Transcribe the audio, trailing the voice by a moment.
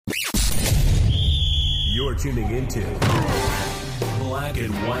You're tuning into Black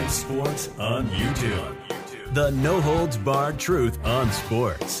and White Sports on YouTube. The no-holds-barred truth on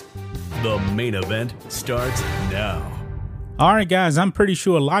sports. The main event starts now. All right, guys, I'm pretty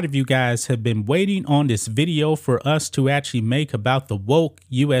sure a lot of you guys have been waiting on this video for us to actually make about the Woke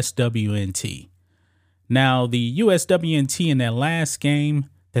USWNT. Now, the USWNT in that last game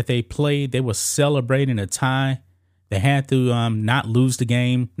that they played, they were celebrating a tie. They had to not lose the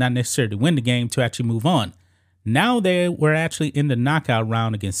game, not necessarily win the game to actually move on. Now they were actually in the knockout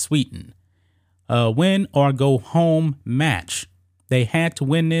round against Sweden. Win or go home match. They had to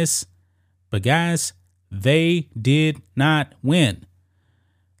win this, but guys, they did not win.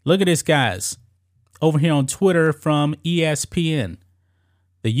 Look at this, guys. Over here on Twitter from ESPN.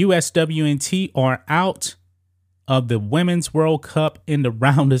 The USWNT are out of the Women's World Cup in the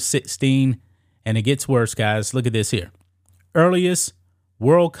round of 16. And it gets worse, guys. Look at this here. Earliest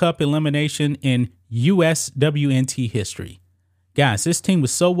World Cup elimination in USWNT history. Guys, this team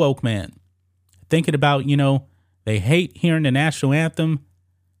was so woke, man. Thinking about, they hate hearing the national anthem.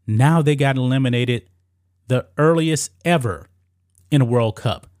 Now they got eliminated. The earliest ever in a World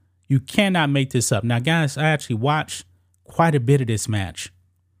Cup. You cannot make this up. Now, guys, I actually watched quite a bit of this match.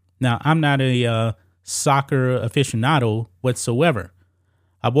 Now, I'm not a soccer aficionado whatsoever.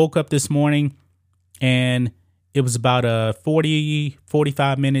 I woke up this morning and it was about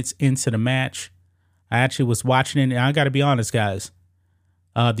 45 minutes into the match. I actually was watching it, and I got to be honest, guys.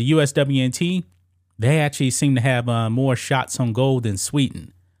 The USWNT, they actually seem to have more shots on goal than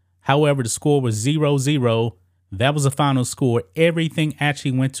Sweden. However, the score was 0-0. That was the final score. Everything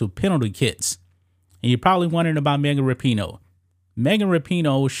actually went to penalty kicks. And you're probably wondering about Megan Rapinoe. Megan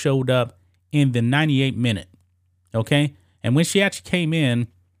Rapinoe showed up in the 98th minute. Okay? And when she actually came in,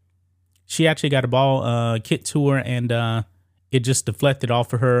 she actually got a ball kicked to her, and it just deflected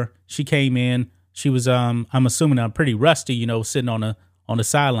off of her. She came in. She was, I'm assuming, pretty rusty, sitting on the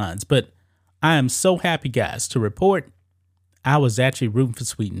sidelines. But I am so happy, guys, to report I was actually rooting for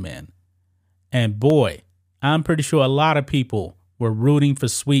Sweden, man. And boy, I'm pretty sure a lot of people were rooting for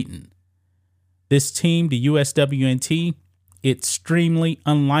Sweden. This team, the USWNT, extremely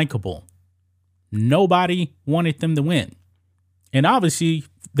unlikable. Nobody wanted them to win. And obviously,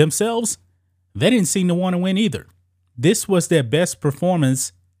 themselves, they didn't seem to want to win either. This was their best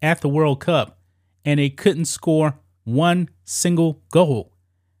performance at the World Cup, and they couldn't score one single goal.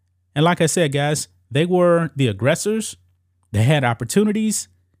 And like I said, guys, they were the aggressors. They had opportunities,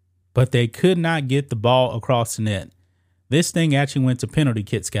 but they could not get the ball across the net. This thing actually went to penalty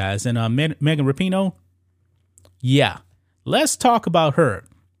kicks, guys. And Megan Rapinoe, yeah, let's talk about her.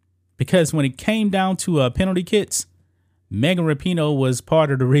 Because when it came down to penalty kicks, Megan Rapinoe was part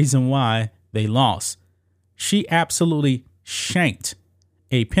of the reason why they lost. She absolutely shanked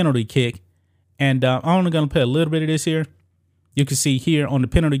a penalty kick. And I'm only going to play a little bit of this here. You can see here on the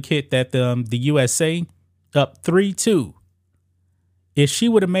penalty kick that the USA up 3-2. If she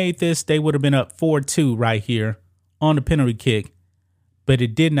would have made this, they would have been up 4-2 right here on the penalty kick. But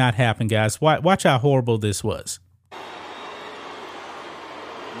it did not happen, guys. Watch how horrible this was.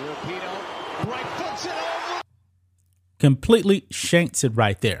 Completely shanks it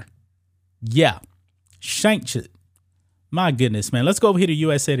right there. Yeah, shanks it. My goodness, man. Let's go over here to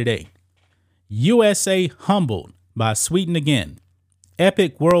USA Today. USA humbled by Sweden again.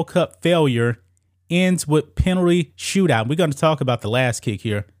 Epic World Cup failure ends with penalty shootout. We're going to talk about the last kick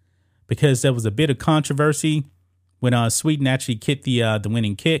here because there was a bit of controversy when Sweden actually kicked the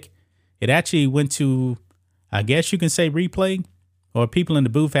winning kick. It actually went to, I guess you can say, replay, or people in the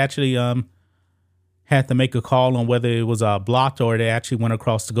booth actually had to make a call on whether it was blocked or it actually went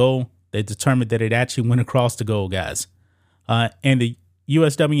across the goal. They determined that it actually went across the goal, guys. And the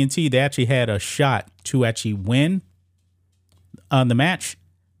USWNT, they actually had a shot to actually win the match,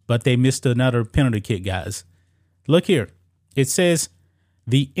 but they missed another penalty kick, guys. Look here. It says,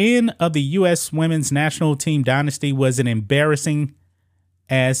 the end of the U.S. women's national team dynasty was as embarrassing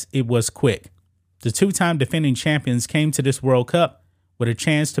as it was quick. The two-time defending champions came to this World Cup with a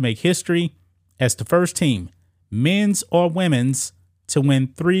chance to make history as the first team, men's or women's, to win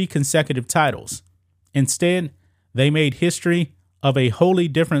 3 consecutive titles. Instead, they made history of a wholly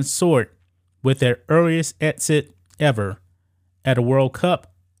different sort with their earliest exit ever at a World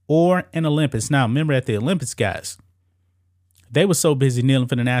Cup or an Olympics. Now, remember at the Olympics, guys, they were so busy kneeling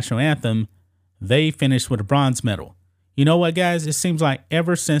for the national anthem, they finished with a bronze medal. You know what, guys? It seems like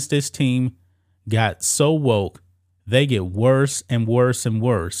ever since this team got so woke, they get worse and worse and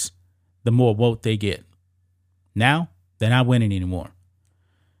worse the more woke they get. Now, they're not winning anymore.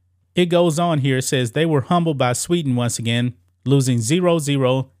 It goes on here. It says they were humbled by Sweden once again, losing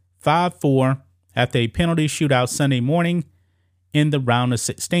 0-0, 5-4, after a penalty shootout Sunday morning in the round of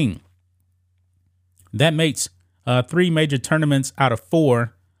 16. That makes 3 major tournaments out of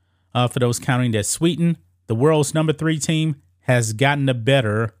 4 for those counting that Sweden, the world's number 3 team, has gotten the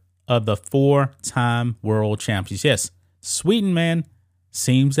better of the 4-time world champions. Yes, Sweden, man,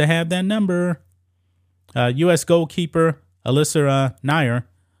 seems to have that number. U.S. goalkeeper Alyssa Nair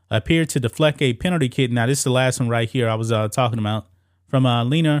appeared to deflect a penalty kick. Now, this is the last one right here I was talking about from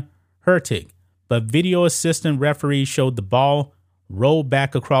Lena Hurtig. But video assistant referee showed the ball roll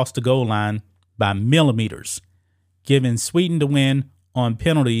back across the goal line by millimeters, giving Sweden the win on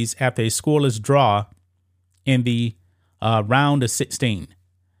penalties after a scoreless draw in the round of 16.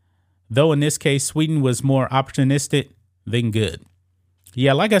 Though in this case, Sweden was more opportunistic than good.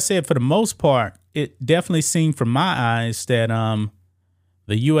 Yeah, like I said, for the most part, it definitely seemed from my eyes that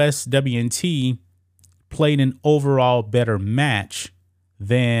the USWNT played an overall better match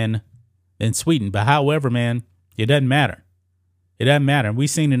than Sweden. But however, man, it doesn't matter. It doesn't matter. We've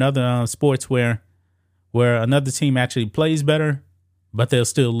seen in other sports where another team actually plays better, but they'll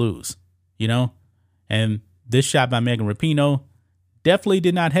still lose, you know? And this shot by Megan Rapinoe definitely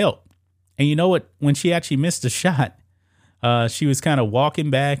did not help. And you know what? When she actually missed the shot, she was kind of walking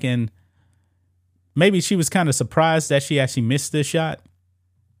back, and maybe she was kind of surprised that she actually missed this shot.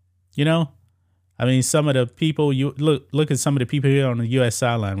 You know, I mean, some of the people, you look at some of the people here on the U.S.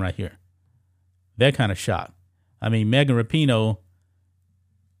 sideline right here. They're kind of shocked. I mean, Megan Rapinoe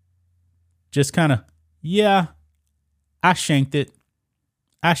just kind of, yeah, I shanked it.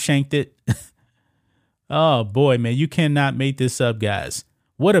 Oh, boy, man, you cannot make this up, guys.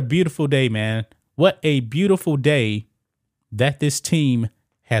 What a beautiful day, man. What a beautiful day that this team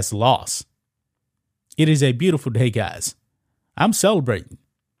has lost. It is a beautiful day, guys. I'm celebrating.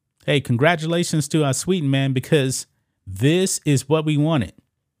 Hey, congratulations to our Sweden, man, because this is what we wanted.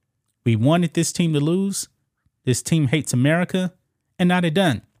 We wanted this team to lose. This team hates America, and now they're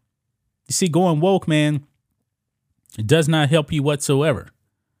done. You see, going woke, man, it does not help you whatsoever.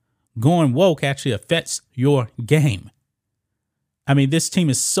 Going woke actually affects your game. I mean, this team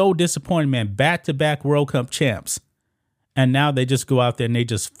is so disappointing, man. Back-to-back World Cup champs. And now they just go out there and they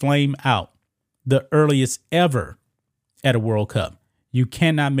just flame out the earliest ever at a World Cup. You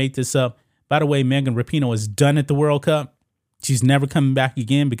cannot make this up. By the way, Megan Rapinoe is done at the World Cup. She's never coming back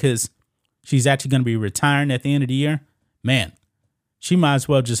again because she's actually going to be retiring at the end of the year. Man, she might as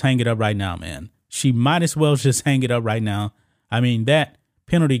well just hang it up right now, man. She might as well just hang it up right now. I mean, that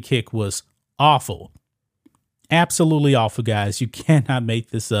penalty kick was awful. Absolutely awful, guys. You cannot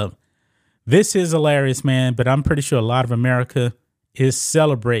make this up. This is hilarious, man, but I'm pretty sure a lot of America is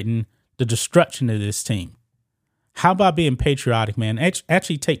celebrating the destruction of this team. How about being patriotic, man?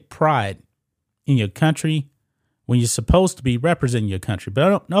 Actually take pride in your country when you're supposed to be representing your country.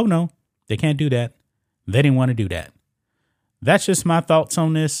 But no, they can't do that. They didn't want to do that. That's just my thoughts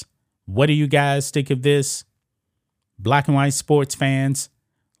on this. What do you guys think of this? Black and white sports fans,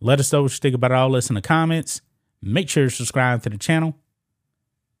 let us know what you think about all this in the comments. Make sure to subscribe to the channel,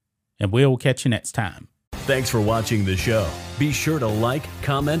 and we'll catch you next time. Thanks for watching the show. Be sure to like,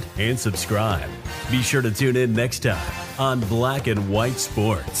 comment, and subscribe. Be sure to tune in next time on Black and White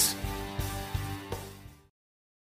Sports.